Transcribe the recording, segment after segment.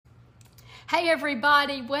Hey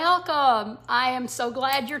everybody, welcome. I am so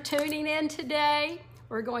glad you're tuning in today.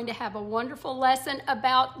 We're going to have a wonderful lesson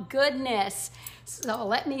about goodness. So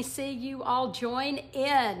let me see you all join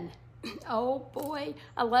in. Oh boy,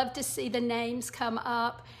 I love to see the names come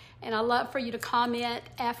up, and I love for you to comment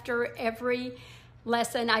after every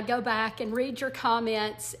lesson. I go back and read your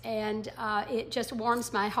comments, and it just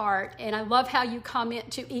warms my heart. And I love how you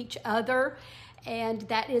comment to each other, and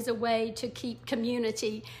that is a way to keep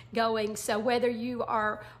community going. So whether you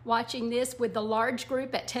are watching this with the large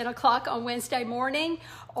group at 10 o'clock on Wednesday morning,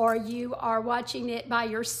 or you are watching it by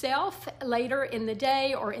yourself later in the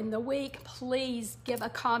day or in the week, please give a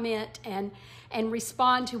comment and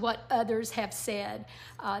respond to what others have said.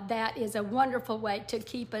 That is a wonderful way to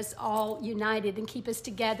keep us all united and keep us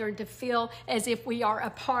together and to feel as if we are a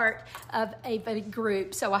part of a big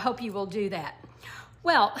group. So I hope you will do that.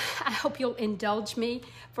 Well, I hope you'll indulge me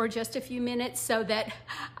for just a few minutes so that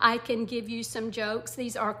I can give you some jokes.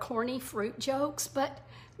 These are corny fruit jokes, but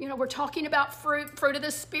you know, we're talking about fruit of the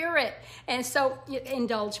Spirit. And so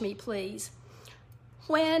indulge me, please.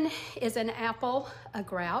 When is an apple a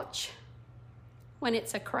grouch? When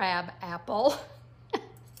it's a crab apple.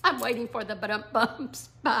 I'm waiting for the bumps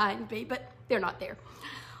behind me, but they're not there.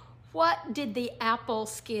 What did the apple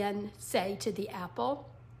skin say to the apple?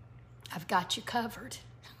 I've got you covered.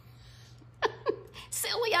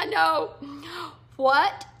 Silly, I know.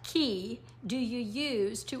 What key do you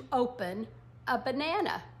use to open a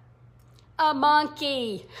banana? A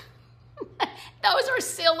monkey. Those are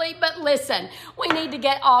silly, but listen, we need to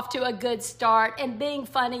get off to a good start, and being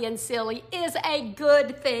funny and silly is a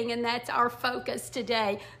good thing, and that's our focus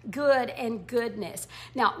today, good and goodness.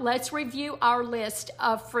 Now, let's review our list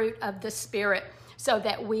of fruit of the Spirit so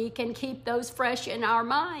that we can keep those fresh in our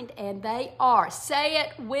mind, and they are, say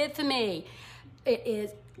it with me, it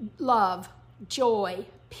is love, joy,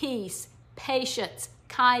 peace, patience,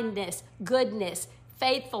 kindness, goodness,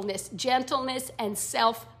 faithfulness, gentleness, and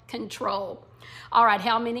self-control. All right,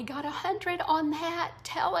 how many got 100 on that?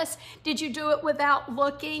 Tell us, did you do it without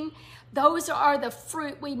looking? Those are the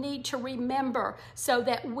fruit we need to remember so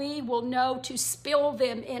that we will know to spill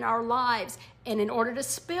them in our lives. And in order to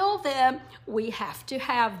spill them, we have to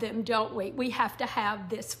have them, don't we? We have to have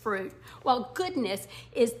this fruit. Well, goodness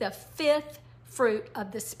is the fifth fruit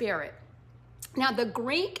of the Spirit. Now, the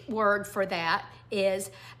Greek word for that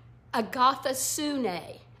is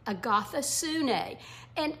agathosune. Agathosune.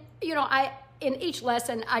 And, you know, in each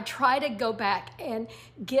lesson, I try to go back and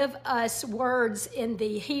give us words in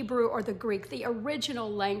the Hebrew or the Greek, the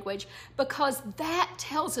original language, because that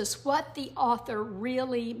tells us what the author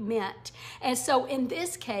really meant. And so in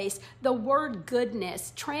this case, the word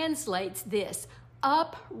goodness translates this: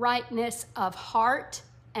 uprightness of heart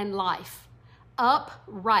and life.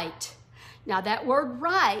 Upright. Now that word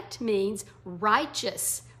right means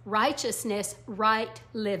righteous. Righteousness, right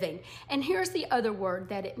living. And here's the other word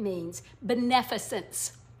that it means: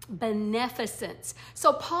 beneficence. Beneficence.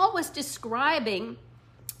 So Paul was describing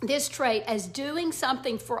this trait as doing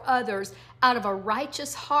something for others out of a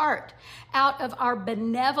righteous heart, out of our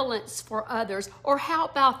benevolence for others. Or how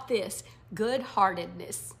about this?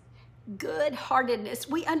 Good-heartedness. Good-heartedness.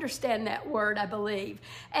 We understand that word, I believe.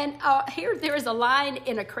 And there is a line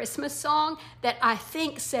in a Christmas song that I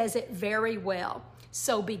think says it very well.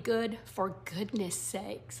 So be good for goodness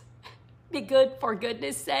sakes. Be good for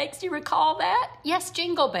goodness sakes. Do you recall that? Yes,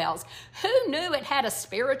 Jingle Bells. Who knew it had a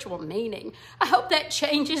spiritual meaning? I hope that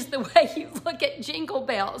changes the way you look at Jingle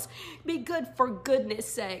Bells. Be good for goodness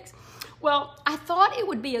sakes. Well, I thought it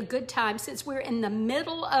would be a good time, since we're in the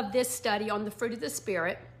middle of this study on the fruit of the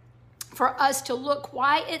Spirit, for us to look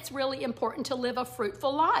why it's really important to live a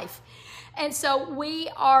fruitful life. And so we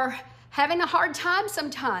are having a hard time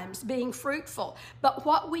sometimes being fruitful. But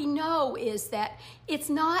what we know is that it's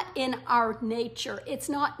not in our nature. It's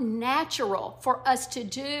not natural for us to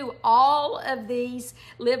do all of these,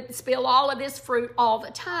 spill all of this fruit all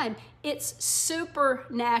the time. It's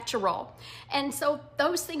supernatural. And so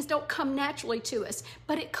those things don't come naturally to us,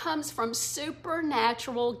 but it comes from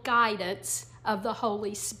supernatural guidance of the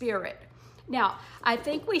Holy Spirit. Now, I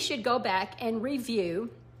think we should go back and review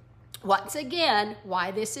once again why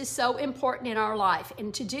this is so important in our life.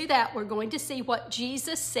 And to do that, we're going to see what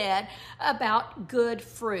Jesus said about good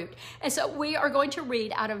fruit. And so we are going to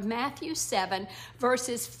read out of Matthew 7,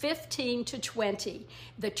 verses 15 to 20,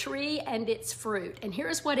 the tree and its fruit. And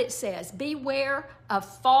here's what it says: beware of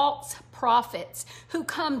false prophets who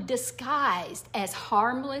come disguised as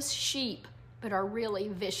harmless sheep, but are really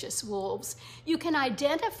vicious wolves. You can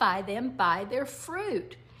identify them by their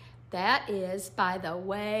fruit. That is, by the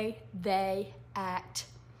way they act.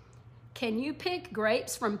 can you pick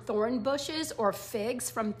grapes from thorn bushes or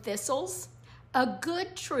figs from thistles? A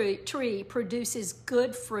good tree produces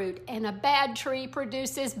good fruit, and a bad tree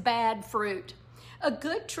produces bad fruit. A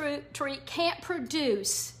good tree can't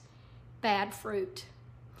produce bad fruit,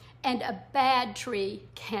 and a bad tree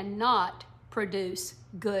cannot produce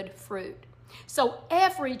good fruit. So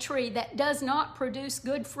every tree that does not produce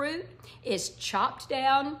good fruit is chopped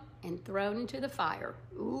down and thrown into the fire.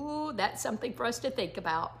 Ooh, that's something for us to think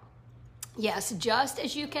about. Yes, just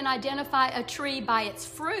as you can identify a tree by its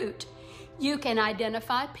fruit, you can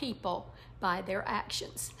identify people by their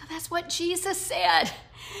actions. Now, that's what Jesus said.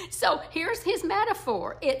 So here's his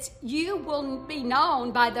metaphor. It's you will be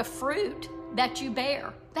known by the fruit that you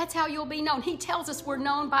bear. That's how you'll be known. He tells us we're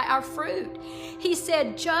known by our fruit. He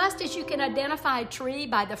said, just as you can identify a tree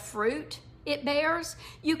by the fruit it bears,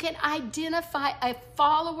 you can identify a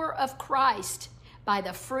follower of Christ by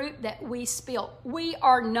the fruit that we spill. We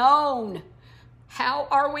are known. How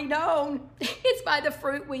are we known? It's by the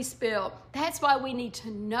fruit we spill. That's why we need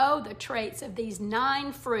to know the traits of these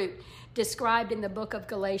 9 fruit described in the book of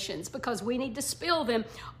Galatians, because we need to spill them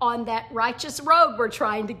on that righteous road we're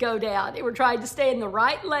trying to go down. We're trying to stay in the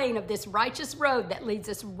right lane of this righteous road that leads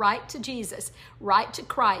us right to Jesus, right to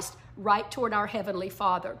Christ, right toward our Heavenly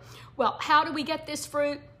Father. Well, how do we get this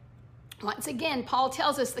fruit? Once again, Paul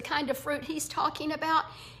tells us the kind of fruit he's talking about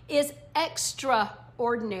is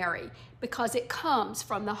extraordinary because it comes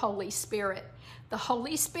from the Holy Spirit. The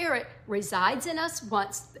Holy Spirit resides in us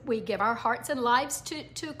once we give our hearts and lives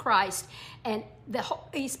to Christ, and the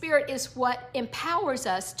Holy Spirit is what empowers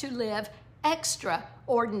us to live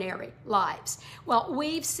extraordinary lives. Well,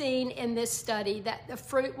 we've seen in this study that the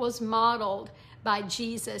fruit was modeled by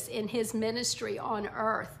Jesus in his ministry on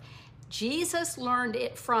earth. Jesus learned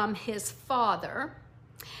it from his Father,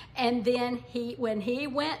 and then when he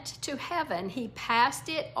went to heaven, he passed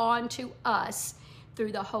it on to us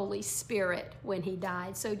through the Holy Spirit when he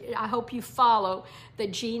died. So I hope you follow the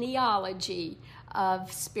genealogy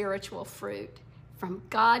of spiritual fruit from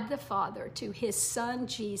God the Father to his Son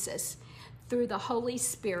Jesus. Through the Holy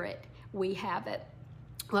Spirit, we have it.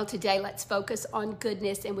 Well, today let's focus on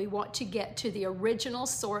goodness, and we want to get to the original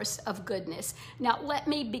source of goodness. Now, let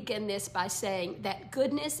me begin this by saying that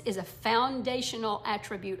goodness is a foundational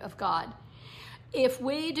attribute of God. If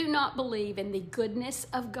we do not believe in the goodness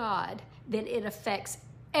of God, then it affects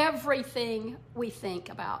everything we think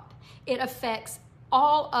about. It affects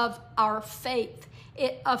all of our faith.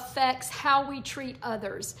 It affects how we treat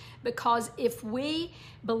others, because if we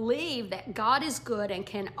believe that God is good and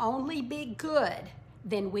can only be good,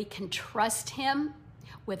 then we can trust him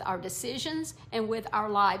with our decisions and with our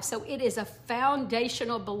lives. So it is a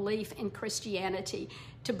foundational belief in Christianity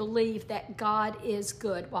to believe that God is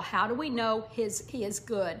good. Well, how do we know he is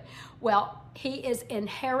good? Well, he is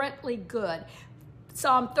inherently good.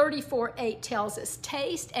 Psalm 34:8 tells us,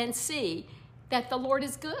 taste and see that the Lord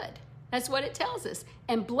is good. That's what it tells us.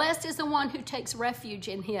 And blessed is the one who takes refuge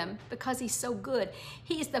in him, because he's so good.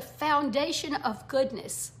 He is the foundation of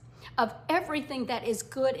goodness. Of everything that is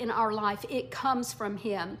good in our life, it comes from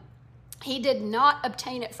him. He did not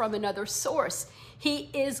obtain it from another source. He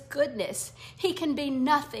is goodness. He can be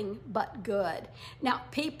nothing but good. Now,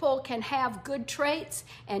 people can have good traits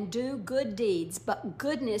and do good deeds, but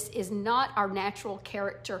goodness is not our natural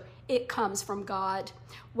character. It comes from God.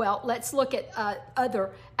 Well, let's look at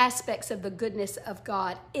other aspects of the goodness of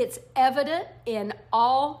God. It's evident in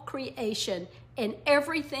all creation, in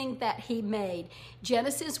everything that he made.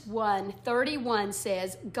 Genesis 1:31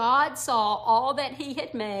 says, God saw all that he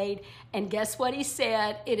had made, and guess what he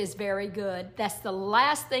said? It is very good. That's the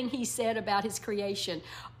last thing he said about his creation.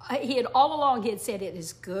 All along he had said, it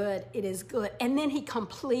is good, it is good. And then he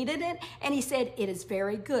completed it, and he said, it is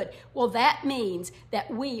very good. Well, that means that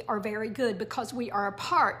we are very good because we are a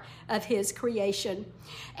part of his creation.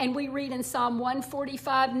 And we read in Psalm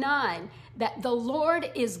 145:9 that the Lord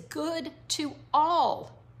is good to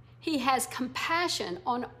all. He has compassion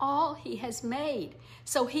on all he has made.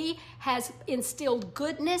 So he has instilled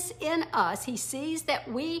goodness in us. He sees that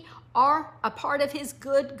we are a part of his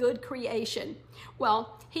good creation.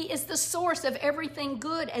 Well, he is the source of everything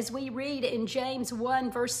good, as we read in James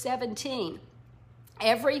 1:17.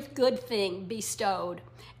 Every good thing bestowed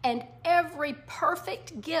and every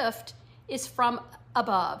perfect gift is from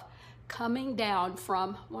above, coming down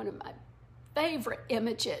from one of my favorite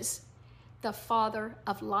images, the Father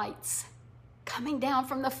of lights. Coming down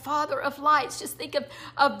from the Father of lights. Just think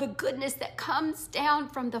of the goodness that comes down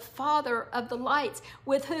from the Father of the lights,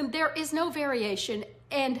 with whom there is no variation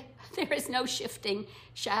and there is no shifting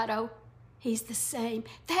shadow. He's the same.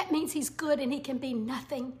 That means he's good, and he can be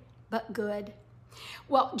nothing but good.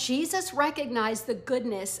 Well, Jesus recognized the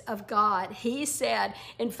goodness of God. He said,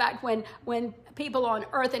 in fact, when people on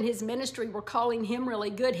earth in his ministry were calling him really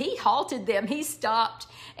good, he halted them. He stopped.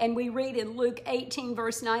 And we read in Luke 18,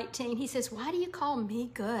 verse 19, he says, "Why do you call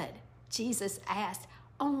me good?" Jesus asked.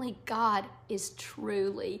 Only God is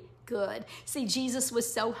truly good. See, Jesus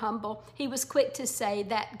was so humble. He was quick to say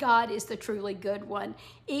that God is the truly good one.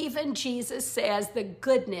 Even Jesus says the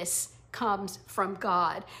goodness comes from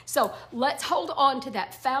God. So let's hold on to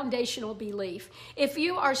that foundational belief. If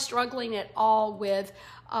you are struggling at all with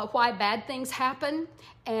why bad things happen,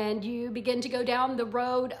 and you begin to go down the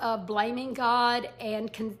road of blaming God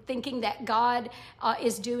and thinking that God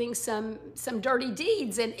is doing some dirty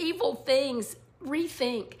deeds and evil things,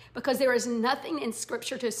 rethink, because there is nothing in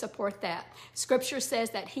Scripture to support that. Scripture says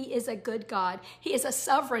that he is a good God. He is a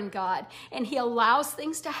sovereign God, and he allows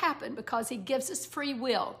things to happen because he gives us free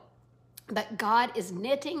will. But God is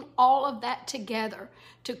knitting all of that together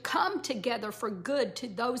to come together for good to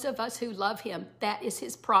those of us who love him. That is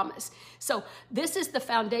his promise. So this is the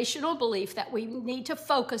foundational belief that we need to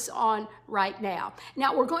focus on right now.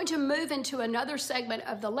 Now we're going to move into another segment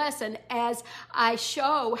of the lesson as I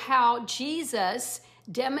show how Jesus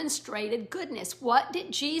demonstrated goodness. What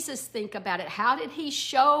did Jesus think about it? How did he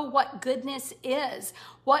show what goodness is?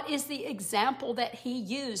 What is the example that he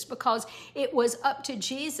used? Because it was up to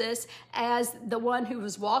Jesus as the one who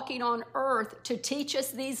was walking on earth to teach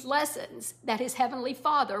us these lessons that his heavenly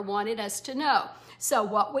Father wanted us to know. So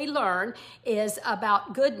what we learn is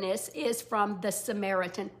about goodness is from the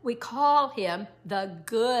Samaritan. We call him the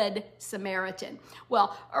Good Samaritan.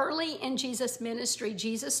 Well, early in Jesus' ministry,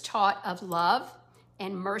 Jesus taught of love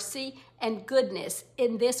and mercy and goodness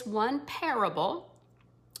in this one parable,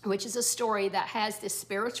 which is a story that has this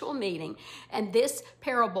spiritual meaning. And this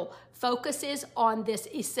parable focuses on this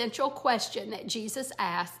essential question that Jesus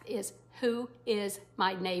asked is, who is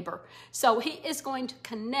my neighbor? So he is going to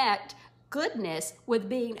connect goodness with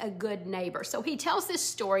being a good neighbor. So he tells this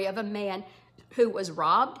story of a man who was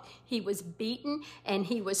robbed, he was beaten, and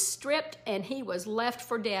he was stripped, and he was left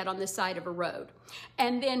for dead on the side of a road.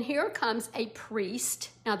 And then here comes a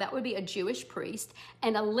priest, now that would be a Jewish priest,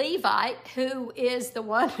 and a Levite who is the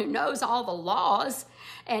one who knows all the laws,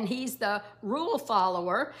 and he's the rule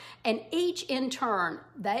follower, and each in turn,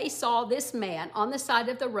 they saw this man on the side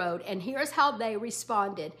of the road, and here's how they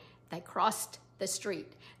responded. They crossed the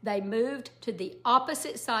street. They moved to the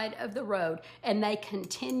opposite side of the road, and they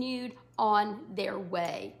continued on their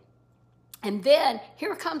way. And then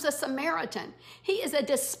here comes a Samaritan. He is a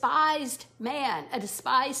despised man, a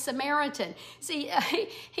despised Samaritan. See,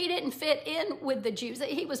 he didn't fit in with the Jews.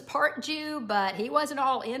 He was part Jew, but he wasn't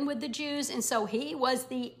all in with the Jews, and so he was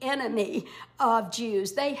the enemy of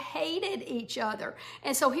Jews. They hated each other.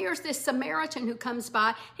 And so here's this Samaritan who comes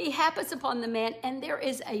by. He happens upon the man, and there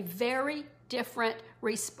is a very different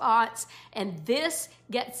response. And this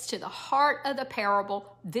gets to the heart of the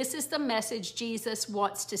parable. This is the message Jesus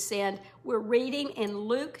wants to send. We're reading in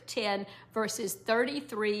Luke 10, verses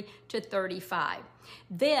 33 to 35.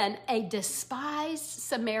 Then a despised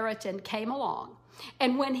Samaritan came along.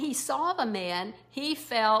 And when he saw the man, he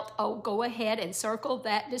felt, oh, go ahead and circle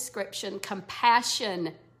that description,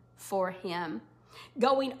 compassion for him.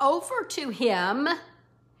 Going over to him,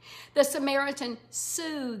 the Samaritan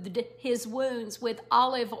soothed his wounds with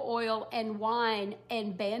olive oil and wine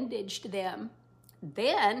and bandaged them.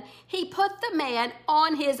 Then he put the man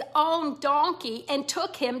on his own donkey and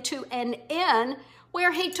took him to an inn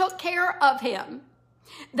where he took care of him.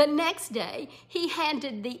 The next day, he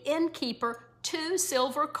handed the innkeeper 2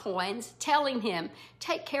 silver coins, telling him,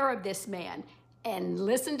 take care of this man. And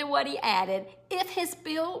listen to what he added. If his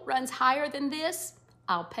bill runs higher than this,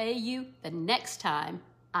 I'll pay you the next time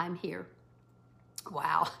I'm here.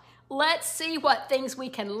 Wow. Let's see what things we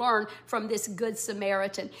can learn from this Good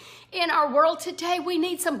Samaritan. In our world today, we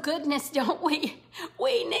need some goodness, don't we?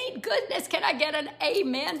 We need goodness. Can I get an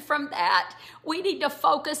amen from that? We need to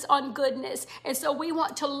focus on goodness. And so we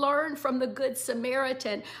want to learn from the Good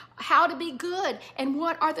Samaritan how to be good and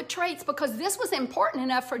what are the traits, because this was important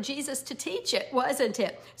enough for Jesus to teach it, wasn't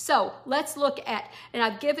it? So let's look at, and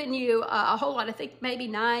I've given you a whole lot, I think maybe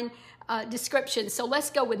 9 descriptions. So let's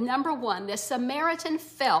go with number 1. The Samaritan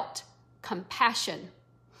felt compassion.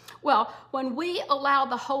 Well, when we allow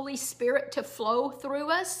the Holy Spirit to flow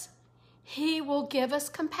through us, he will give us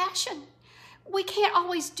compassion. We can't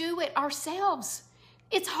always do it ourselves.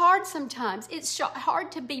 It's hard sometimes. It's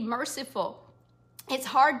hard to be merciful. It's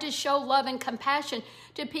hard to show love and compassion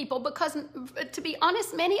to people because, to be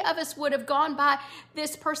honest, many of us would have gone by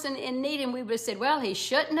this person in need and we would have said, well, he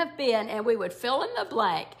shouldn't have been, and we would fill in the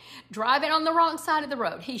blank, driving on the wrong side of the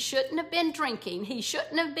road. He shouldn't have been drinking. He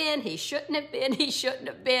shouldn't have been, he shouldn't have been, he shouldn't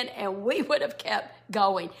have been, and we would have kept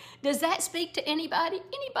going. Does that speak to anybody?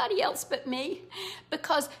 Anybody else but me?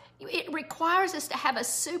 Because it requires us to have a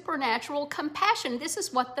supernatural compassion. This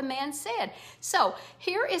is what the man said. So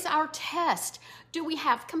here is our test. Do we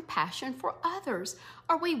have compassion for others?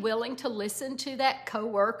 Are we willing to listen to that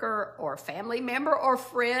coworker or family member or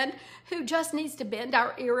friend who just needs to bend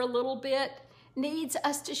our ear a little bit, needs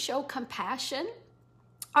us to show compassion?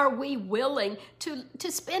 Are we willing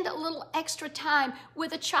to spend a little extra time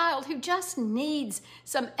with a child who just needs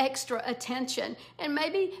some extra attention? And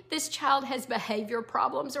maybe this child has behavior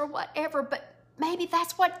problems or whatever, but maybe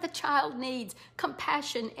that's what the child needs,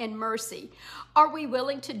 compassion and mercy. Are we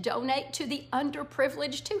willing to donate to the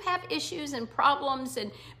underprivileged who have issues and problems,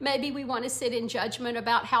 and maybe we want to sit in judgment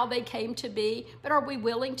about how they came to be, but are we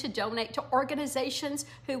willing to donate to organizations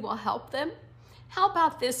who will help them? How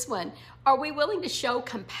about this one? Are we willing to show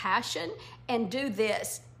compassion and do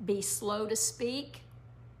this? Be slow to speak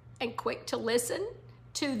and quick to listen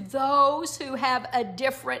to those who have a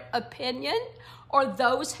different opinion or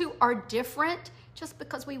those who are different, just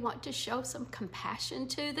because we want to show some compassion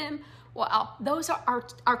to them? Well, those are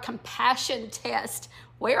our compassion test.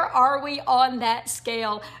 Where are we on that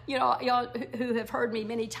scale? You know, y'all who have heard me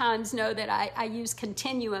many times know that I use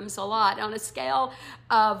continuums a lot. On a scale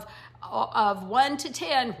of 1 to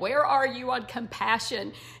 10, where are you on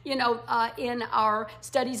compassion? You know, in our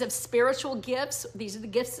studies of spiritual gifts, these are the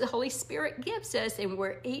gifts the Holy Spirit gives us, and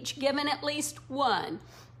we're each given at least one.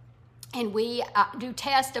 And we do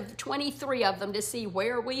tests of 23 of them to see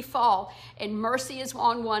where we fall. And mercy is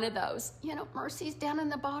on one of those. You know, mercy's down in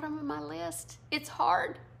the bottom of my list. It's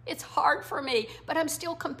hard. It's hard for me, but I'm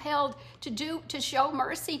still compelled to show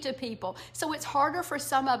mercy to people. So it's harder for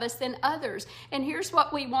some of us than others. And here's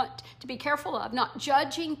what we want to be careful of: not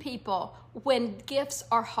judging people when gifts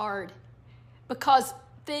are hard, because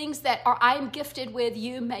things that I'm gifted with,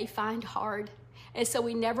 you may find hard. And so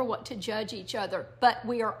we never want to judge each other, but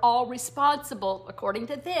we are all responsible, according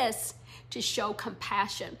to this, to show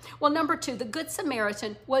compassion. Well, number 2, the Good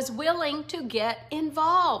Samaritan was willing to get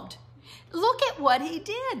involved. Look at what he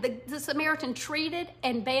did. The Samaritan treated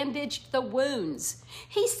and bandaged the wounds.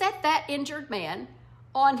 He set that injured man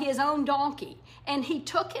on his own donkey, and he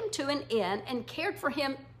took him to an inn and cared for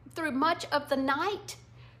him through much of the night.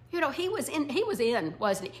 You know, he was in,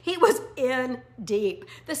 wasn't he? He was in deep.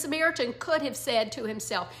 The Samaritan could have said to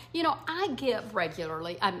himself, you know, I give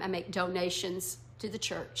regularly. I make donations to the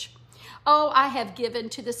church. Oh, I have given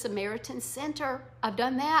to the Samaritan Center. I've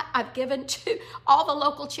done that. I've given to all the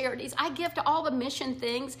local charities. I give to all the mission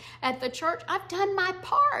things at the church. I've done my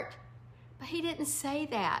part. But he didn't say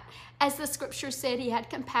that. As the scripture said, he had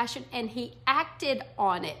compassion and he acted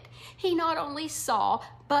on it. He not only saw,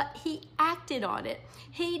 but he acted on it.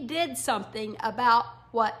 He did something about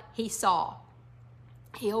what he saw.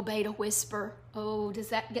 He obeyed a whisper. Oh, does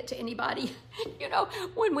that get to anybody? You know,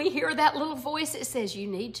 when we hear that little voice, it says, you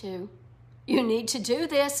need to do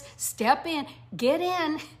this. Step in, get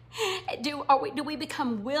in. Do we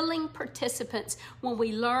become willing participants when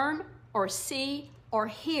we learn or see or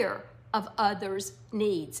hear of others'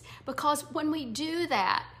 needs? Because when we do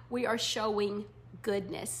that, we are showing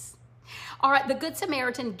goodness. All right, the Good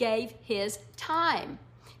Samaritan gave his time.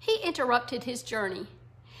 He interrupted his journey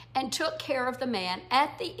and took care of the man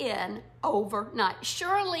at the inn overnight.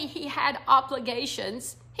 Surely he had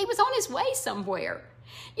obligations. He was on his way somewhere.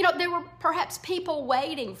 You know, there were perhaps people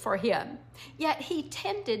waiting for him, yet he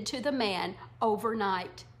tended to the man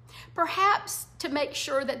overnight. Perhaps to make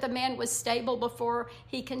sure that the man was stable before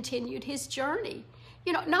he continued his journey.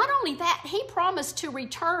 You know, not only that, he promised to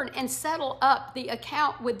return and settle up the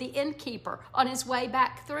account with the innkeeper on his way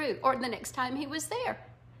back through, or the next time he was there.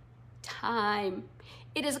 Time.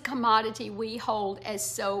 It is a commodity we hold as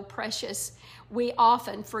so precious. We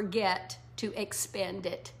often forget to expend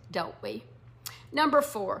it, don't we? Number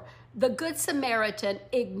 4, the Good Samaritan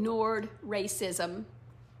ignored racism.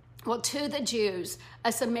 Well, to the Jews,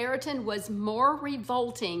 a Samaritan was more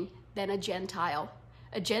revolting than a Gentile.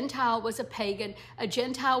 A Gentile was a pagan. A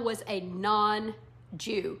Gentile was a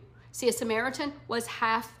non-Jew. See, a Samaritan was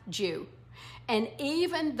half Jew. And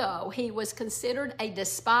even though he was considered a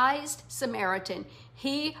despised Samaritan,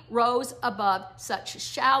 he rose above such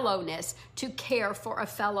shallowness to care for a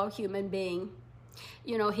fellow human being.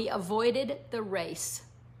 You know, he avoided the race.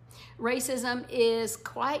 Racism is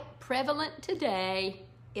quite prevalent today,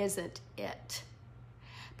 isn't it?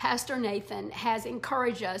 Pastor Nathan has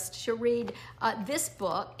encouraged us to read this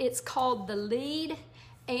book. It's called The Lead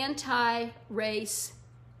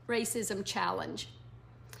Anti-Racism Challenge.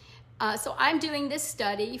 So I'm doing this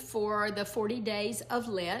study for the 40 days of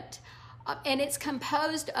Lent, and it's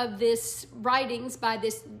composed of this writings by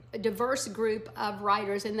this diverse group of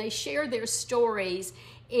writers, and they share their stories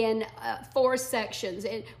in 4 sections.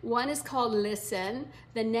 One is called Listen,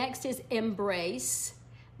 the next is Embrace,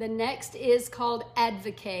 the next is called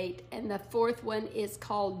Advocate, and the 4th one is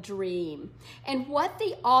called Dream. And what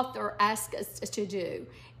the author asks us to do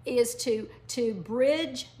is to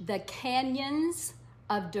bridge the canyons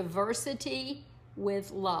of diversity with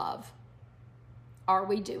love. Are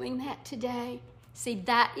we doing that today? See,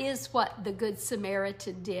 that is what the Good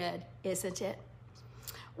Samaritan did, isn't it?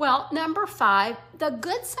 Well, number 5, the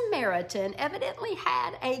Good Samaritan evidently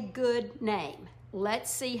had a good name. Let's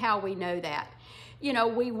see how we know that. You know,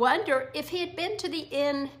 we wonder if he had been to the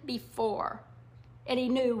inn before and he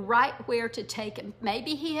knew right where to take him.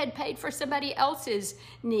 Maybe he had paid for somebody else's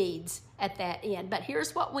needs at that inn. But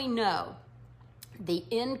here's what we know. The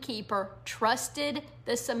innkeeper trusted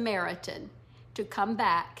the Samaritan to come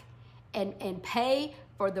back and pay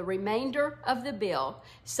for the remainder of the bill.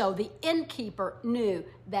 So the innkeeper knew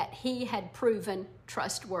that he had proven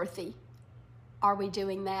trustworthy. Are we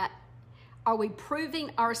doing that? Are we proving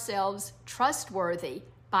ourselves trustworthy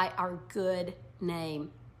by our good name?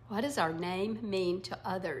 What does our name mean to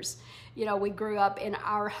others? You know, we grew up in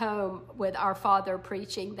our home with our father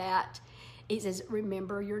preaching that. He says,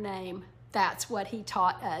 remember your name. That's what he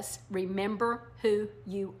taught us. Remember who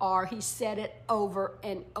you are. He said it over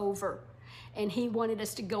and over. And he wanted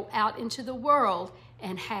us to go out into the world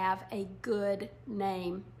and have a good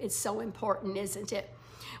name. It's so important, isn't it?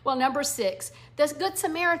 Well, number 6, the Good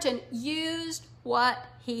Samaritan used what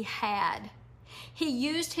he had. He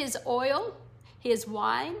used his oil, his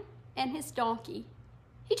wine, and his donkey.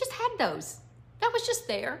 He just had those. That was just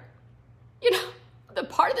there. You know, the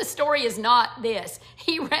part of the story is not this.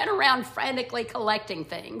 He ran around frantically collecting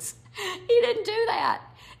things. He didn't do that.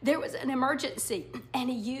 There was an emergency, and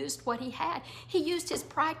he used what he had. He used his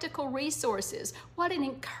practical resources. What an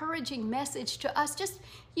encouraging message to us. Just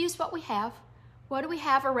use what we have. What do we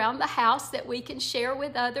have around the house that we can share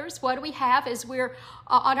with others? What do we have as we're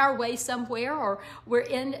on our way somewhere, or we're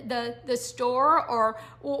in the store, or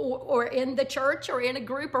in the church, or in a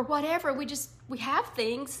group, or whatever? We have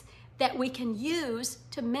things that we can use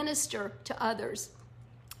to minister to others.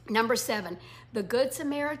 Number 7, the Good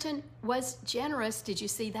Samaritan was generous. Did you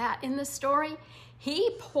see that in the story?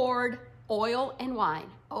 He poured oil and wine.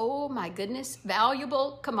 Oh my goodness,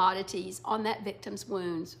 valuable commodities on that victim's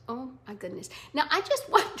wounds. Oh my goodness. Now I just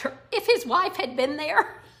wonder if his wife had been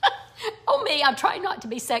there. Oh me, I'm trying not to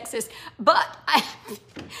be sexist, but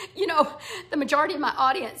you know, the majority of my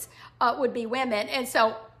audience would be women. And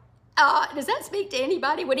so does that speak to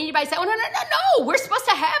anybody? Would anybody say, oh no, we're supposed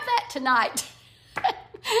to have that tonight.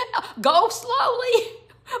 Go slowly.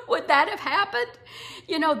 Would that have happened?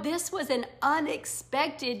 You know, this was an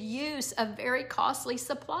unexpected use of very costly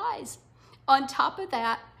supplies. On top of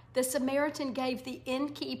that, the Samaritan gave the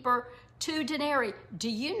innkeeper 2 denarii. Do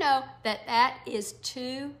you know that that is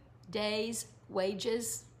 2 days'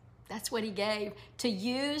 wages? That's what he gave to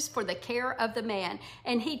use for the care of the man.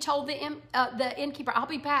 And he told the innkeeper, I'll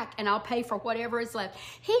be back and I'll pay for whatever is left.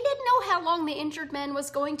 He didn't know how long the injured man was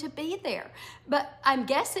going to be there. But I'm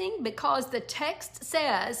guessing because the text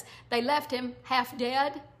says they left him half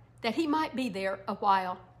dead, that he might be there a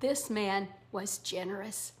while. This man was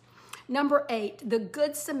generous. Number 8, the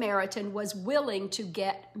Good Samaritan was willing to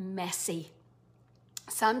get messy.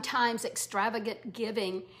 Sometimes extravagant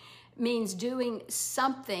giving means doing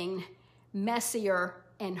something messier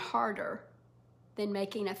and harder than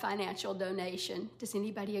making a financial donation. Does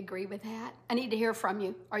anybody agree with that? I need to hear from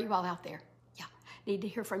you. Are you all out there? Yeah, need to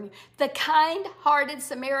hear from you. The kind-hearted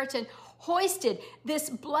Samaritan hoisted this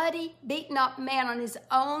bloody, beaten-up man on his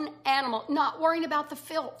own animal, not worrying about the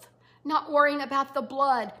filth, not worrying about the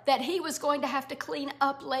blood that he was going to have to clean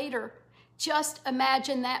up later. Just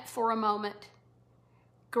imagine that for a moment.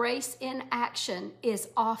 Grace in action is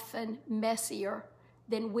often messier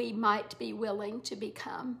than we might be willing to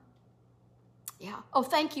become. Yeah. Oh,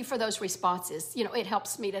 thank you for those responses. You know, it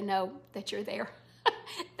helps me to know that you're there.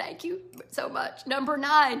 Thank you so much. Number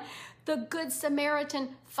 9, the Good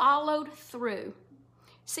Samaritan followed through.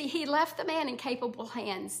 See, he left the man in capable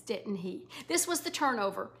hands, didn't he? This was the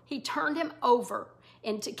turnover. He turned him over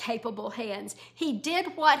into capable hands. He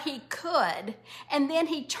did what he could, and then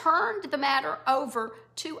he turned the matter over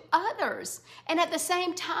to others. And at the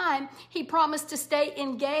same time, he promised to stay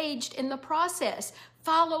engaged in the process.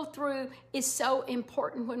 Follow through is so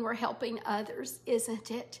important when we're helping others, isn't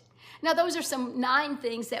it? Now, those are some 9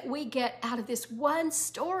 things that we get out of this one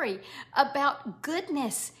story about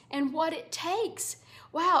goodness and what it takes.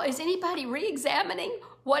 Wow, is anybody re-examining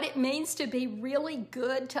what it means to be really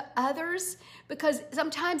good to others? Because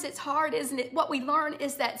sometimes it's hard, isn't it? What we learn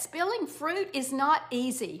is that spilling fruit is not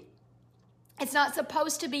easy. It's not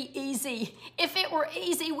supposed to be easy. If it were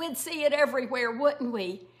easy, we'd see it everywhere, wouldn't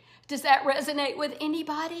we? Does that resonate with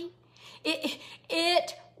anybody? It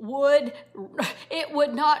would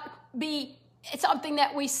not be something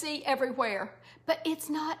that we see everywhere. But it's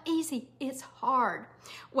not easy. It's hard.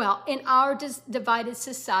 Well, in our divided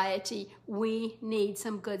society, we need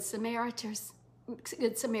some good Samaritans.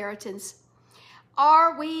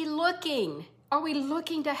 Are we looking? Are we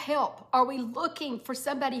looking to help? Are we looking for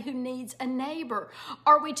somebody who needs a neighbor?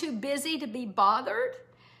 Are we too busy to be bothered?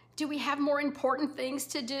 Do we have more important things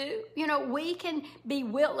to do? You know, we can be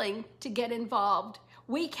willing to get involved.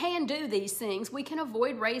 We can do these things. We can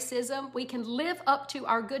avoid racism. We can live up to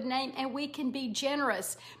our good name, and we can be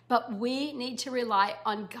generous. But we need to rely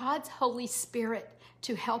on God's Holy Spirit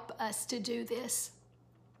to help us to do this.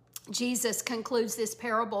 Jesus concludes this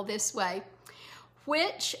parable this way.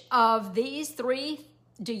 Which of these 3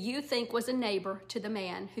 do you think was a neighbor to the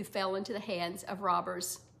man who fell into the hands of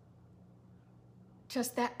robbers?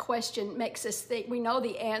 Just that question makes us think. We know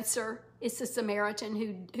the answer. It's the Samaritan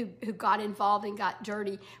who got involved and got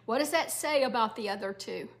dirty. What does that say about the other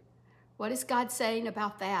 2? What is God saying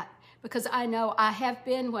about that? Because I know I have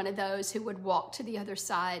been one of those who would walk to the other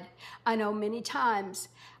side. I know many times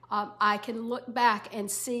I can look back and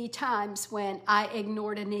see times when I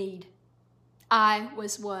ignored a need. I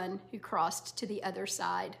was one who crossed to the other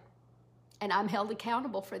side, and I'm held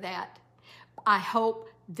accountable for that. I hope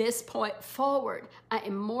this point forward, I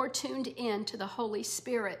am more tuned in to the Holy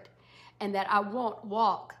Spirit and that I won't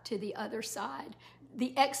walk to the other side.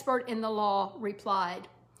 The expert in the law replied,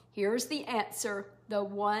 here's the answer, the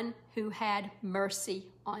one who had mercy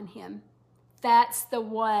on him. That's the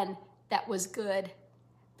one that was good,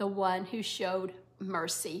 the one who showed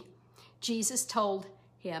mercy. Jesus told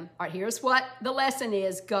him, all right, here's what the lesson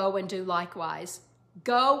is, go and do likewise.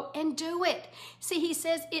 Go and do it. See, he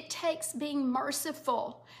says it takes being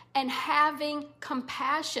merciful and having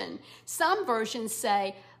compassion. Some versions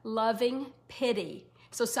say loving pity.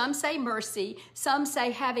 So some say mercy, some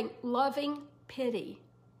say having loving pity.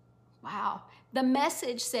 Wow. The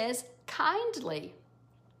Message says kindly.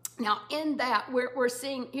 Now in that, we're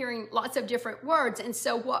hearing lots of different words. And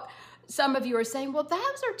so what some of you are saying, well, those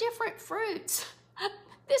are different fruits.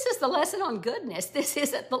 This is the lesson on goodness. This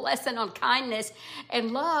isn't the lesson on kindness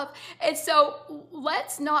and love. And so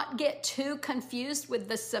let's not get too confused with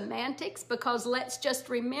the semantics, because let's just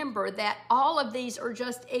remember that all of these are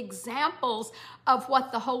just examples of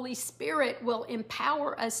what the Holy Spirit will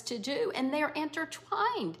empower us to do, and they're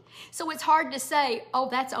intertwined. So it's hard to say, oh,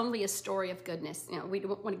 that's only a story of goodness. You know, we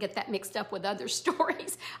don't want to get that mixed up with other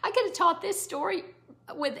stories. I could have taught this story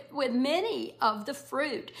with many of the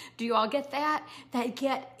fruit. Do you all get that? They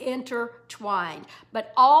get intertwined.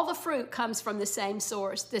 But all the fruit comes from the same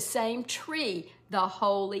source, the same tree, the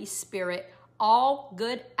Holy Spirit. All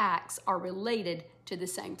good acts are related to the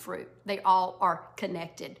same fruit. They all are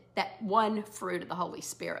connected, that one fruit of the Holy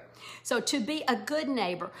Spirit. So to be a good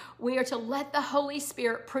neighbor, we are to let the Holy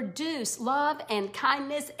Spirit produce love and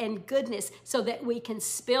kindness and goodness so that we can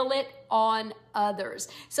spill it on others.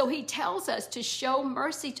 So he tells us to show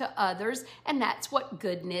mercy to others, and that's what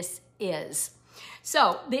goodness is.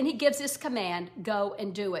 So then he gives this command, go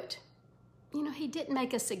and do it. You know, he didn't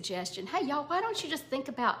make a suggestion. Hey, y'all, why don't you just think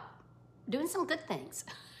about doing some good things?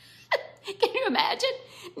 Can you imagine?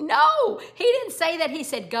 No, he didn't say that. He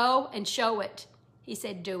said, go and show it. He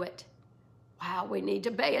said, do it. Wow, we need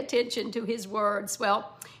to pay attention to his words.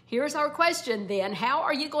 Well, here's our question then. How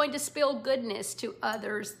are you going to spill goodness to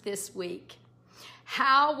others this week?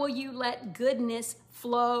 How will you let goodness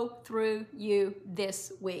flow through you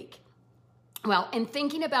this week? Well, in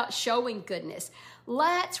thinking about showing goodness,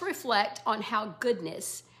 let's reflect on how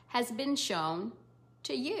goodness has been shown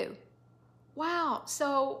to you. Wow,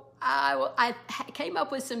 so I came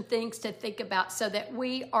up with some things to think about so that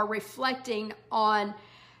we are reflecting on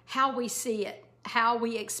how we see it, how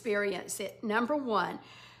we experience it. Number one,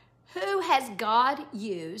 who has God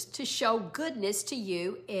used to show goodness to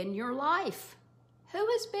you in your life? Who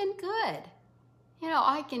has been good? You know,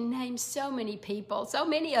 I can name so many people. So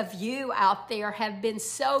many of you out there have been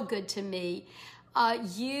so good to me.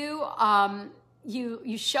 You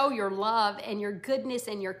show your love and your goodness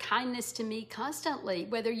and your kindness to me constantly,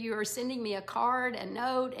 whether you are sending me a card, a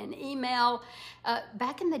note, an email.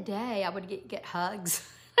 Back in the day, I would get hugs.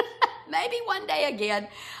 Maybe one day again.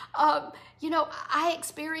 I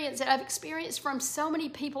experience it. I've experienced from so many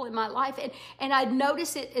people in my life, and I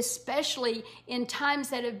notice it especially in times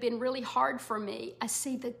that have been really hard for me. I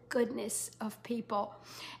see the goodness of people.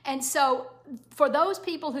 And so for those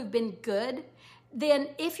people who've been good, then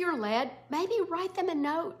if you're led, maybe write them a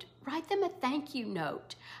note. Write them a thank you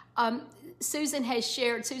note. Susan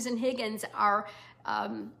Higgins, our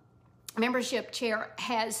membership chair,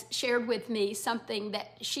 has shared with me something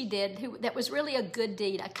that she did that was really a good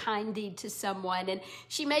deed, a kind deed to someone. And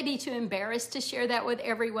she may be too embarrassed to share that with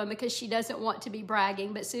everyone because she doesn't want to be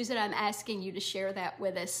bragging. But Susan, I'm asking you to share that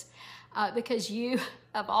with us because you,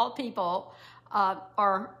 of all people,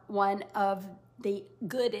 are one of the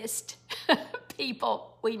goodest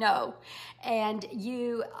people we know. And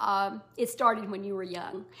you, it started when you were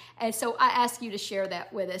young. And so I ask you to share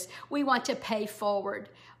that with us. We want to pay forward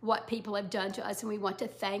what people have done to us, and we want to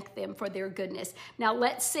thank them for their goodness. Now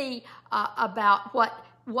let's see about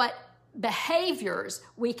what behaviors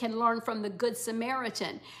we can learn from the Good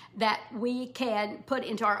Samaritan that we can put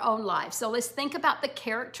into our own lives. So let's think about the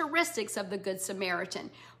characteristics of the Good Samaritan.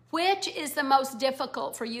 Which is the most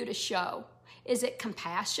difficult for you to show? Is it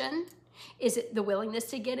compassion? Is it the willingness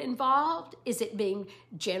to get involved? Is it being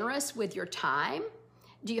generous with your time?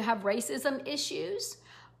 Do you have racism issues?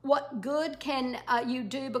 What good can you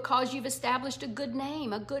do because you've established a good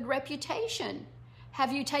name, a good reputation?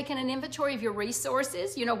 Have you taken an inventory of your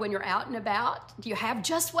resources? When you're out and about, do you have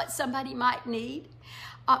just what somebody might need?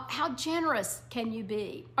 How generous can you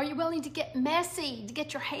be? Are you willing to get messy, to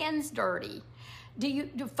get your hands dirty? Do you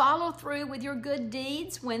follow through with your good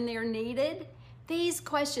deeds when they're needed? These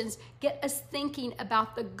questions get us thinking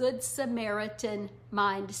about the Good Samaritan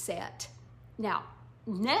mindset. Now,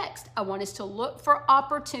 next, I want us to look for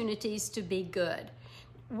opportunities to be good.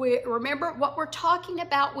 Remember what we're talking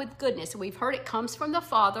about with goodness. We've heard it comes from the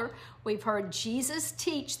Father. We've heard Jesus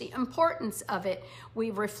teach the importance of it.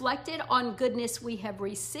 We've reflected on goodness we have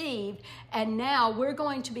received, and now we're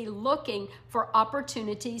going to be looking for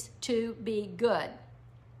opportunities to be good.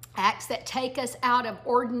 Acts that take us out of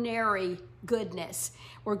ordinary goodness.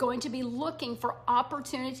 We're going to be looking for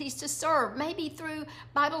opportunities to serve, maybe through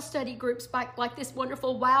Bible study groups like this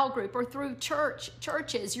wonderful WOW group, or through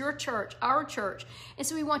churches, your church, our church. And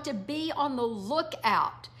so we want to be on the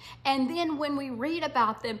lookout. And then when we read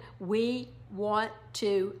about them, we want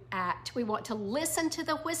to act. We want to listen to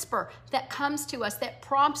the whisper that comes to us, that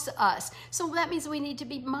prompts us. So that means we need to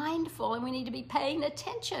be mindful and we need to be paying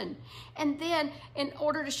attention. And then in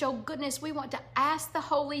order to show goodness, we want to ask the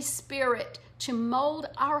Holy Spirit to mold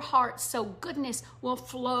our hearts so goodness will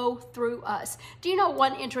flow through us. Do you know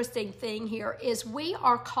one interesting thing here is we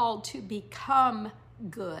are called to become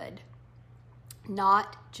good,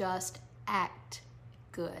 not just act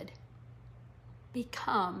good.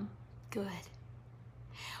 Become good.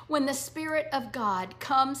 When the Spirit of God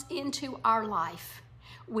comes into our life,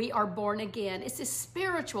 we are born again. It's a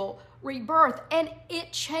spiritual rebirth, and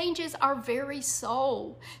it changes our very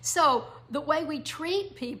soul. So the way we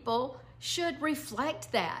treat people should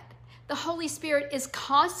reflect that. The Holy Spirit is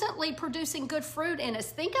constantly producing good fruit in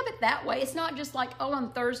us. Think of it that way. It's not just like, oh,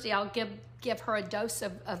 on Thursday I'll give her a dose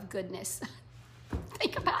of goodness.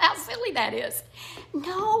 Think about how silly that is.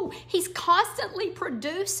 No, he's constantly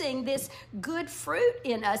producing this good fruit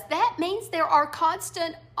in us. That means there are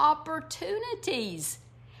constant opportunities.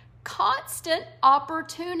 Constant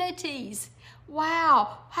opportunities.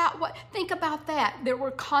 Wow. Think about that. That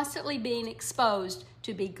we're constantly being exposed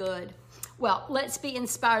to be good. Well, let's be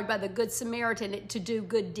inspired by the Good Samaritan to do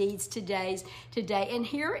good deeds today. And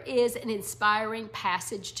here is an inspiring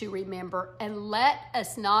passage to remember. And let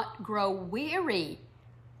us not grow weary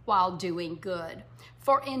while doing good.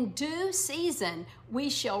 For in due season we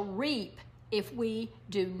shall reap if we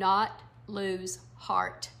do not lose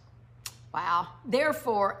heart. Wow.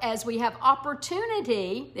 Therefore, as we have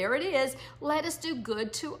opportunity, there it is, let us do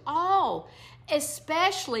good to all,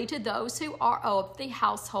 especially to those who are of the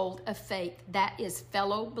household of faith. That is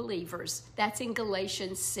fellow believers. That's in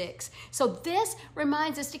Galatians 6. So this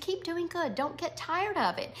reminds us to keep doing good. Don't get tired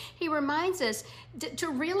of it. He reminds us to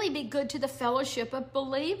really be good to the fellowship of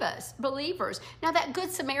believers. Now that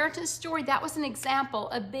Good Samaritan story, that was an example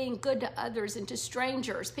of being good to others and to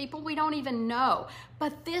strangers, people we don't even know.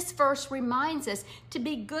 But this verse reminds us to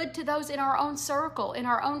be good to those in our own circle, in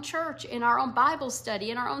our own church, in our own Bible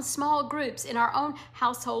study, in our own small groups, in our own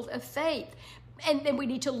household of faith. And then we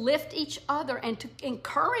need to lift each other and to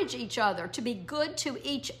encourage each other, to be good to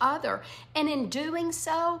each other. And in doing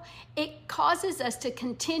so, it causes us to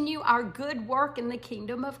continue our good work in the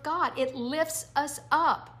kingdom of God. It lifts us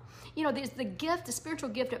up. You know, there's the spiritual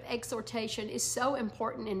gift of exhortation is so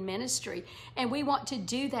important in ministry. And we want to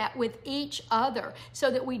do that with each other so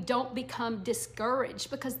that we don't become discouraged,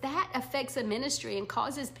 because that affects a ministry and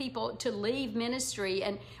causes people to leave ministry.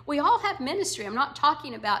 And we all have ministry. I'm not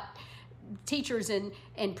talking about teachers and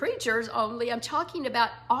preachers only. I'm talking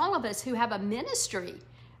about all of us who have a ministry,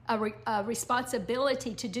 a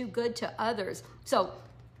responsibility to do good to others. So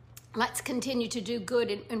let's continue to do good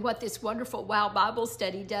in what this wonderful WOW Bible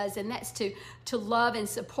study does, and that's to love and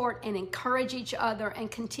support and encourage each other and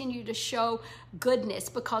continue to show goodness,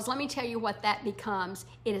 because let me tell you what that becomes.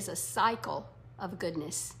 It is a cycle of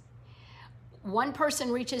goodness. One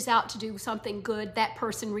person reaches out to do something good, that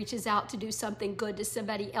person reaches out to do something good to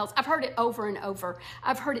somebody else. I've heard it over and over.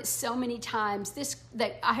 I've heard it so many times.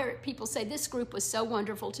 I heard people say, this group was so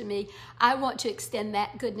wonderful to me. I want to extend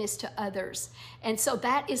that goodness to others. And so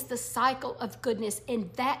that is the cycle of goodness,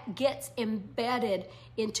 and that gets embedded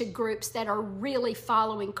into groups that are really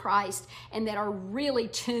following Christ and that are really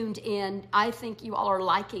tuned in. I think you all are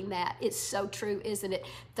liking that. It's so true, isn't it?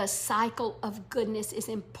 The cycle of goodness is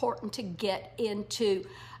important to get into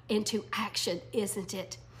action, isn't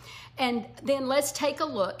it? And then let's take a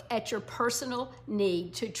look at your personal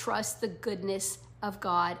need to trust the goodness of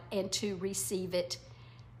God and to receive it.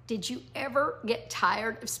 Did you ever get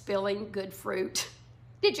tired of spilling good fruit?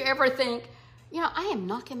 Did you ever think, you know, I am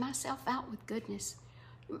knocking myself out with goodness,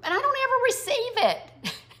 and I don't ever receive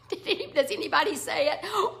it? Does anybody say it?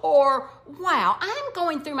 Or, wow, I'm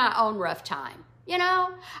going through my own rough time. You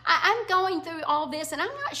know, I'm going through all this, and I'm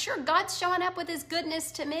not sure God's showing up with his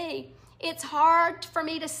goodness to me. It's hard for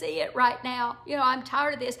me to see it right now. You know, I'm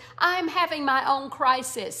tired of this. I'm having my own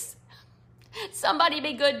crisis. Somebody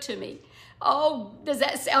be good to me. Oh, does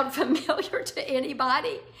that sound familiar to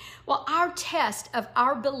anybody? Well, our test of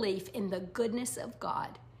our belief in the goodness of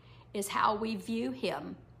God is how we view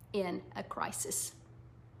him in a crisis.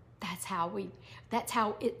 That's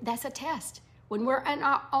a test. When we're in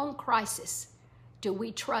our own crisis, do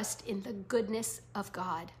we trust in the goodness of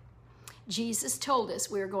God? Jesus told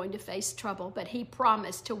us we were going to face trouble, but he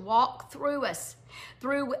promised to walk through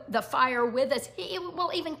the fire with us. He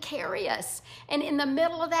will even carry us. And in the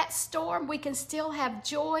middle of that storm, we can still have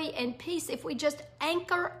joy and peace if we just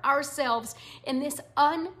anchor ourselves in this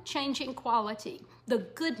unchanging quality, the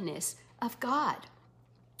goodness of God.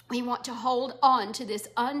 We want to hold on to this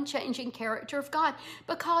unchanging character of God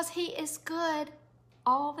because he is good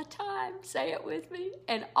all the time. Say it with me.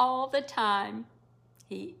 And all the time,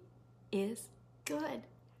 he is good.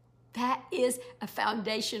 That is a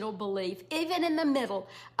foundational belief, even in the middle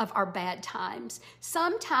of our bad times.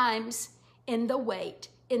 Sometimes in the wait,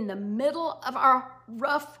 in the middle of our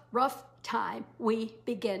rough time, we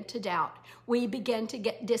begin to doubt. We begin to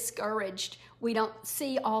get discouraged. We don't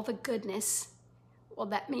see all the goodness. Well,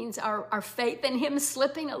 that means our faith in him is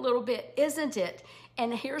slipping a little bit, isn't it?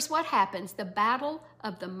 And here's what happens. The battle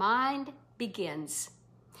of the mind begins.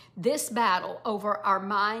 This battle over our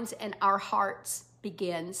minds and our hearts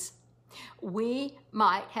begins. We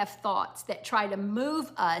might have thoughts that try to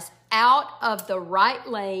move us out of the right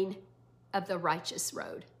lane of the righteous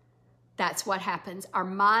road. That's what happens. Our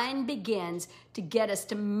mind begins to get us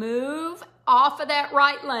to move off of that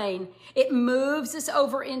right lane. It moves us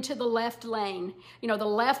over into the left lane. You know, the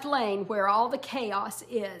left lane where all the chaos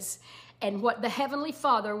is. And what the Heavenly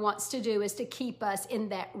Father wants to do is to keep us in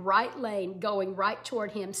that right lane, going right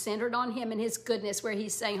toward him, centered on him and his goodness, where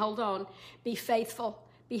he's saying, hold on, be faithful.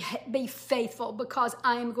 Be faithful, because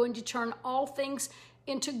I am going to turn all things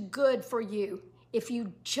into good for you. If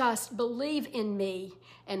you just believe in me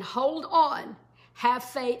and hold on, have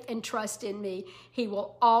faith and trust in me, he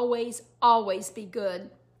will always, always be good.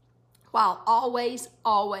 While always,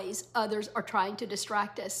 always others are trying to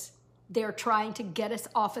distract us. They're trying to get us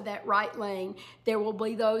off of that right lane. There will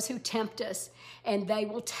be those who tempt us, and they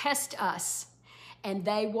will test us, and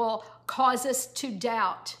they will cause us to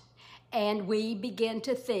doubt. And we begin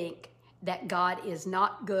to think that God is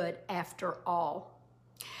not good after all.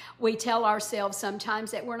 We tell ourselves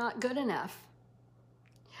sometimes that we're not good enough.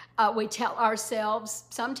 We tell ourselves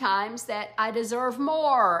sometimes that I deserve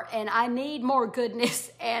more and I need more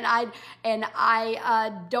goodness, and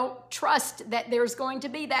I don't trust that there's going to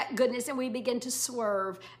be that goodness, and we begin to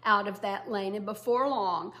swerve out of that lane. And before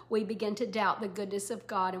long, we begin to doubt the goodness of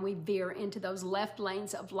God, and we veer into those left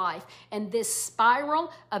lanes of life. And this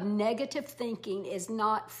spiral of negative thinking is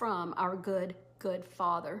not from our good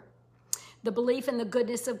Father. The belief in the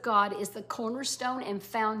goodness of God is the cornerstone and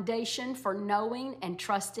foundation for knowing and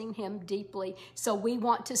trusting him deeply. So we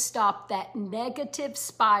want to stop that negative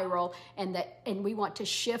spiral and we want to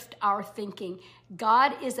shift our thinking.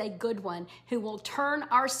 God is a good one who will turn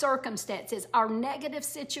our circumstances, our negative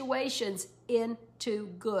situations into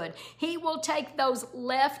good. He will take those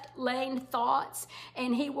left lane thoughts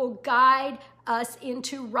and he will guide us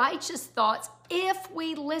into righteous thoughts if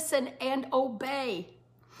we listen and obey.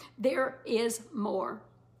 There is more.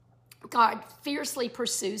 God fiercely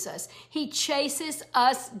pursues us. He chases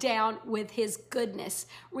us down with his goodness,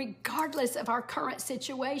 regardless of our current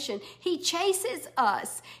situation. He chases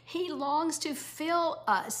us. He longs to fill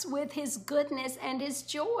us with his goodness and his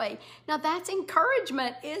joy. Now that's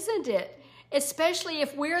encouragement, isn't it? Especially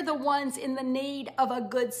if we're the ones in the need of a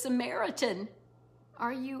good Samaritan.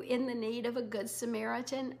 Are you in the need of a good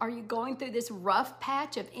Samaritan? Are you going through this rough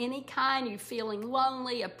patch of any kind? You're feeling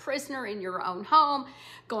lonely, a prisoner in your own home,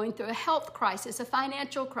 going through a health crisis, a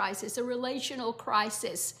financial crisis, a relational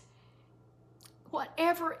crisis.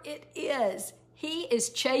 Whatever it is, he is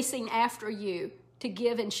chasing after you to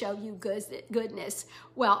give and show you goodness.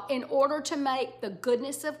 Well, in order to make the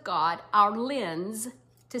goodness of God our lens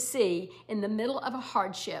to see in the middle of a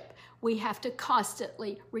hardship, we have to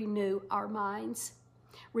constantly renew our minds,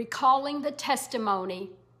 recalling the testimony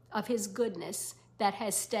of his goodness that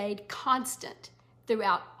has stayed constant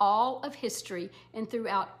throughout all of history and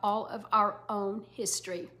throughout all of our own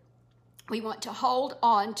history. We want to hold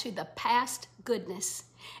on to the past goodness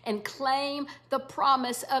and claim the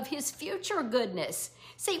promise of his future goodness.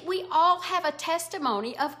 See, we all have a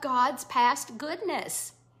testimony of God's past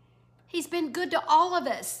goodness. He's been good to all of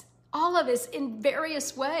us in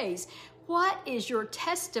various ways. What is your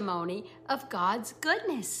testimony of God's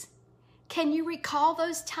goodness? Can you recall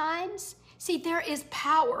those times? See, there is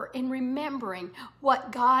power in remembering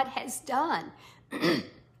what God has done.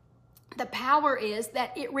 The power is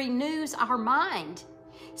that it renews our mind.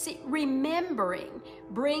 See, remembering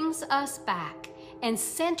brings us back and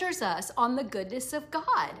centers us on the goodness of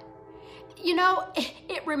God. You know,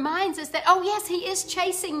 it reminds us that, oh yes, he is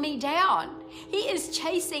chasing me down. He is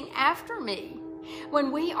chasing after me.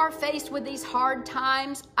 When we are faced with these hard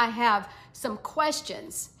times, I have some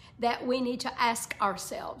questions that we need to ask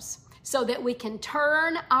ourselves so that we can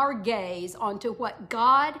turn our gaze onto what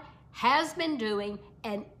God has been doing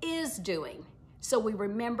and is doing, so we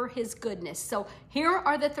remember his goodness. So here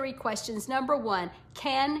are the three questions. Number one,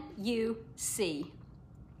 can you see?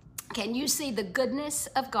 Can you see the goodness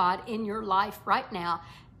of God in your life right now,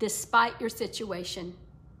 despite your situation?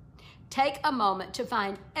 Take a moment to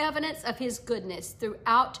find evidence of his goodness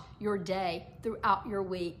throughout your day, throughout your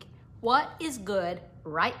week. What is good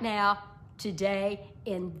right now, today,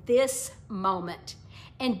 in this moment?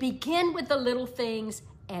 And begin with the little things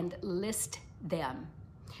and list them.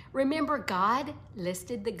 Remember, God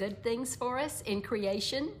listed the good things for us in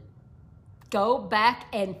creation. Go back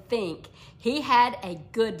and think. He had a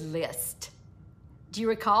good list. Do you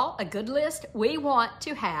recall a good list? We want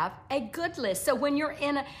to have a good list. So when you're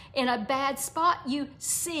in a bad spot, you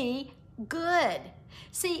see good.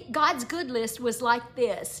 See, God's good list was like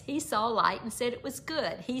this. He saw light and said it was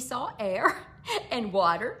good. He saw air and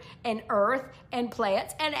water and earth and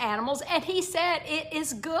plants and animals, and he said it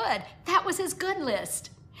is good. That was his good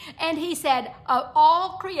list. And he said,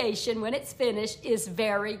 all creation, when it's finished, is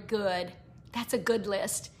very good. That's a good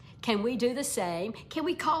list. Can we do the same? Can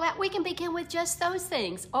we call out? We can begin with just those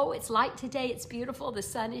things. Oh, it's light today. It's beautiful. The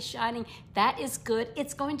sun is shining. That is good.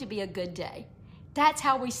 It's going to be a good day. That's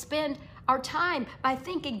how we spend our time, by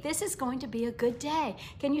thinking this is going to be a good day.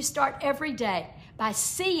 Can you start every day by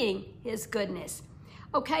seeing his goodness?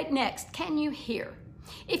 Okay, next, can you hear?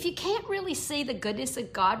 If you can't really see the goodness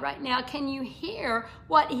of God right now, can you hear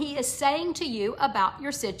what he is saying to you about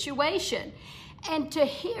your situation? And to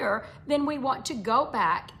hear, then we want to go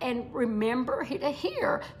back and remember to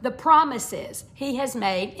hear the promises he has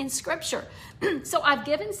made in Scripture. So I've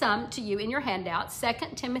given some to you in your handout.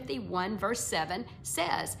 2 Timothy 1 verse 7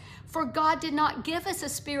 says, "For God did not give us a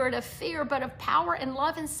spirit of fear, but of power and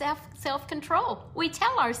love and self-control." We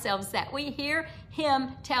tell ourselves that. We hear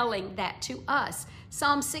him telling that to us.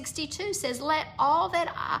 Psalm 62 says, Let all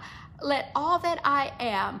that I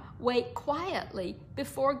am wait quietly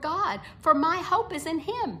before God, for my hope is in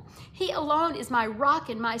him. He alone is my rock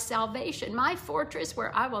and my salvation, my fortress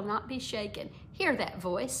where I will not be shaken. Hear that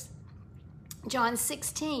voice. John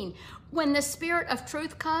 16, when the Spirit of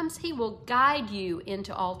truth comes, he will guide you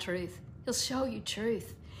into all truth. He'll show you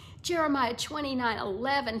truth. Jeremiah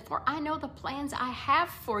 29:11, for I know the plans I have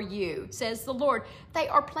for you, says the Lord. They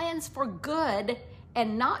are plans for good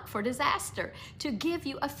and not for disaster, to give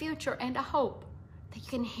you a future and a hope. That you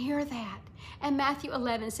can hear that. And Matthew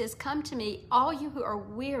 11 says, come to me, all you who are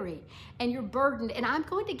weary and you're burdened, and I'm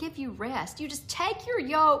going to give you rest. You just take your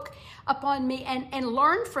yoke upon me and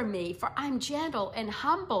learn from me, for I'm gentle and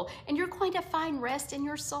humble, and you're going to find rest in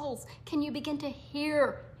your souls. Can you begin to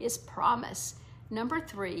hear his promise? Number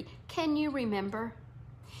 3, can you remember?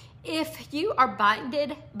 If you are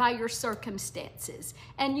blinded by your circumstances,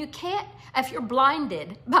 and you can't, if you're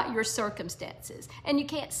blinded by your circumstances, and you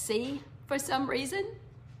can't see for some reason,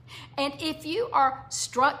 and if you are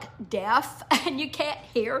struck deaf and you can't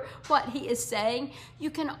hear what he is saying, you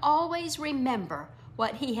can always remember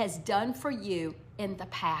what he has done for you in the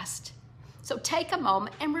past. So take a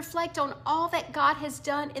moment and reflect on all that God has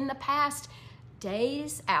done in the past,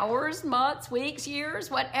 days, hours, months, weeks,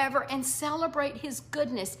 years, whatever, and celebrate his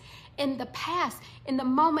goodness in the past, in the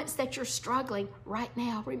moments that you're struggling right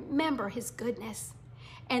now. Remember his goodness.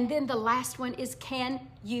 And then the last one is, can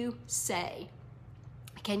you say?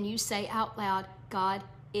 Can you say out loud, God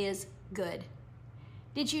is good?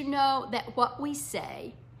 Did you know that what we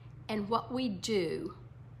say and what we do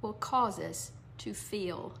will cause us to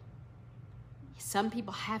feel? Some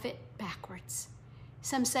people have it backwards.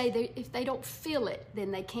 Some say that if they don't feel it,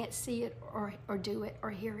 then they can't see it or do it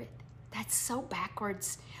or hear it. That's so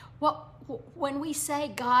backwards. When we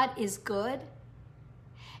say God is good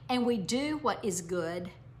and we do what is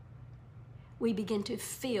good, we begin to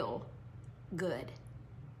feel good.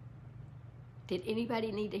 Did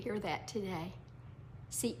anybody need to hear that today?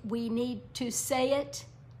 See, we need to say it,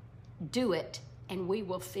 do it, and we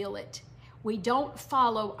will feel it. We don't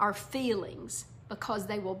follow our feelings because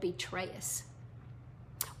they will betray us.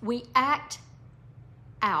 We act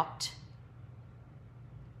out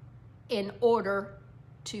in order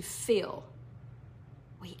to feel.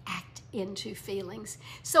 We act into feelings.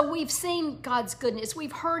 So we've seen God's goodness.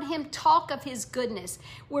 We've heard him talk of his goodness.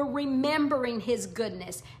 We're remembering his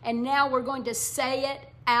goodness. And now we're going to say it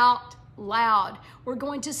out loud. We're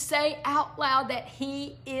going to say out loud that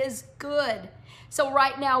he is good. So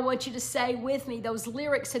right now I want you to say with me those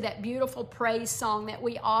lyrics to that beautiful praise song that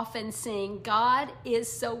we often sing. God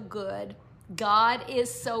is so good. God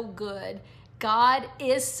is so good. God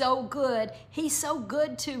is so good. He's so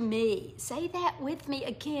good to me. Say that with me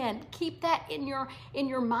again. Keep that in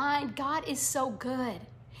your mind. God is so good.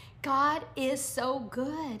 God is so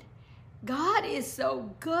good. God is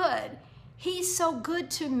so good. He's so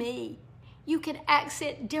good to me. You can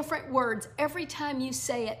accent different words. Every time you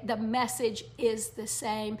say it, the message is the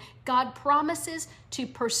same. God promises to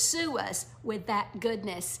pursue us with that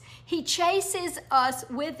goodness. He chases us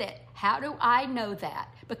with it. How do I know that?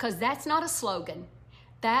 Because that's not a slogan.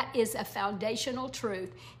 That is a foundational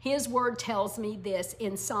truth. His word tells me this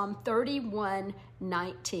in Psalm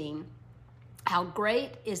 31:19. How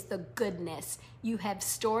great is the goodness you have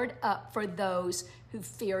stored up for those who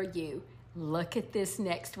fear you. Look at this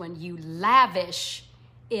next one. You lavish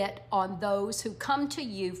it on those who come to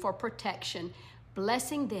you for protection,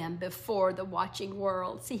 blessing them before the watching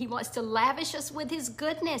world. See, he wants to lavish us with his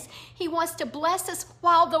goodness. He wants to bless us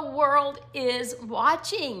while the world is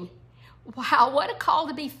watching. Wow, what a call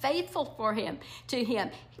to be faithful to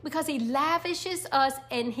him, because he lavishes us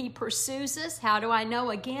and he pursues us. How do I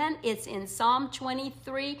know? Again, it's in Psalm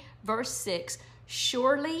 23, verse 6.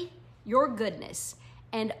 Surely your goodness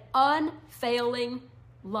and unfailing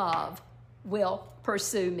love will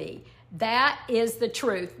pursue me. That is the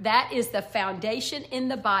truth. That is the foundation in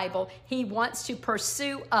the Bible. He wants to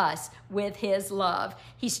pursue us with his love.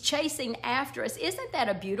 He's chasing after us. Isn't that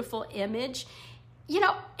a beautiful image? You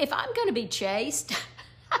know, if I'm going to be chased,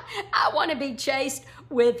 I want to be chased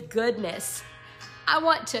with goodness. I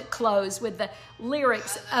want to close with the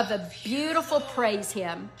lyrics of a beautiful praise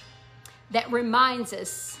hymn that reminds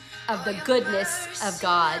us of the goodness of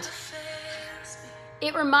God.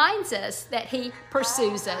 It reminds us that he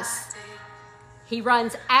pursues us. He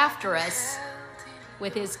runs after us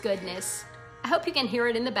with his goodness. I hope you can hear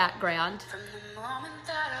it in the background.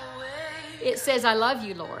 It says, I love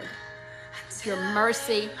you, Lord. Your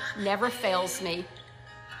mercy never fails me.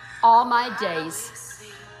 All my days,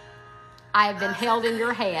 I have been held in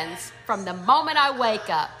your hands. From the moment I wake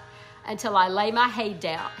up until I lay my head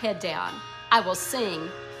down, I will sing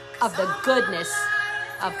of the goodness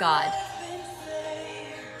of God.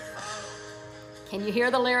 Can you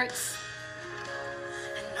hear the lyrics?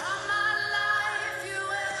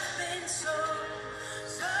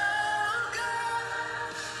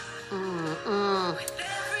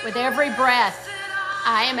 With every breath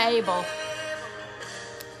I am able,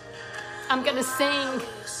 I'm going to sing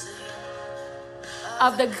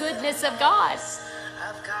of the goodness of God.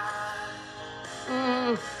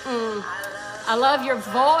 I love your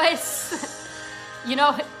voice. You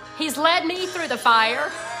know, he's led me through the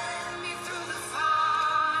fire.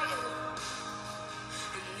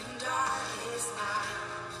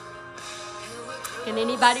 Can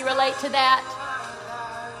anybody relate to that?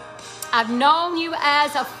 I've known you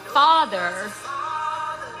as a father,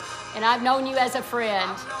 and I've known you as a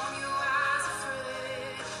friend.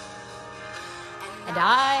 And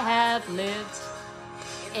I have lived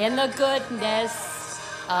in the goodness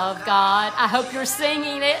of God. I hope you're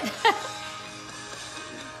singing it.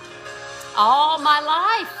 All my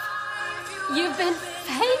life, you've been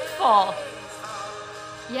faithful.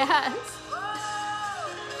 Yes.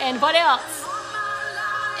 And what else?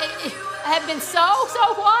 Have been so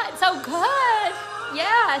what? So good.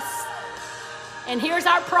 Yes. And here's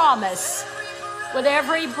our promise. With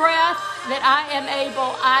every breath that I am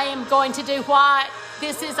able, I am going to do what?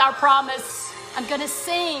 This is our promise. I'm going to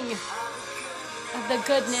sing of the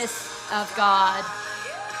goodness of God.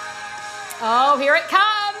 Oh, here it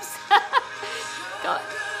comes.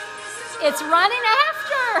 It's running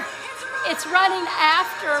after. It's running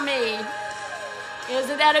after me.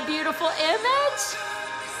 Isn't that a beautiful image?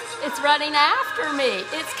 It's running after me.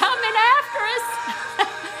 It's coming after us.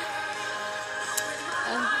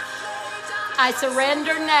 I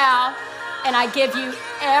surrender now, and I give you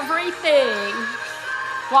everything.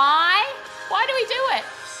 Why? Why do we do it?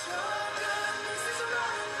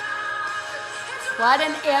 What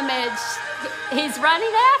an image. He's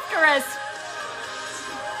running after us.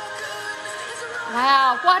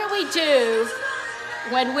 Wow, what do we do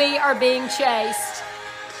when we are being chased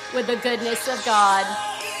with the goodness of God?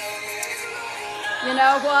 You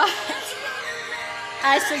know what?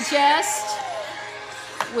 I suggest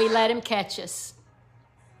we let him catch us.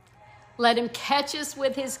 Let him catch us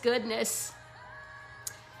with his goodness.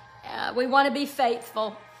 We want to be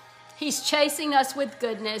faithful. He's chasing us with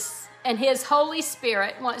goodness, and his Holy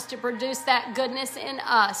Spirit wants to produce that goodness in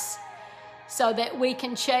us so that we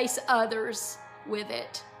can chase others with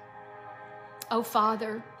it. Oh,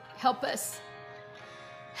 Father, help us.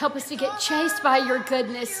 Help us to get chased by your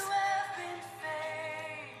goodness.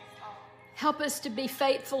 Help us to be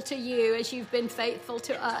faithful to you as you've been faithful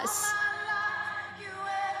to us.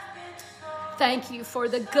 Thank you for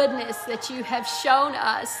the goodness that you have shown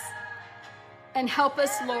us. And help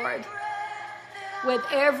us, Lord, with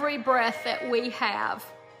every breath that we have,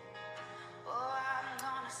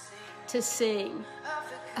 to sing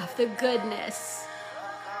of the goodness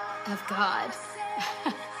of God.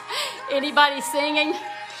 Anybody singing?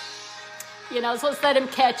 You know, so let's let him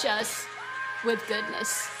catch us with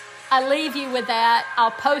goodness. I leave you with that.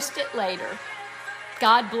 I'll post it later.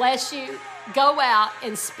 God bless you. Go out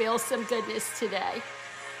and spill some goodness today.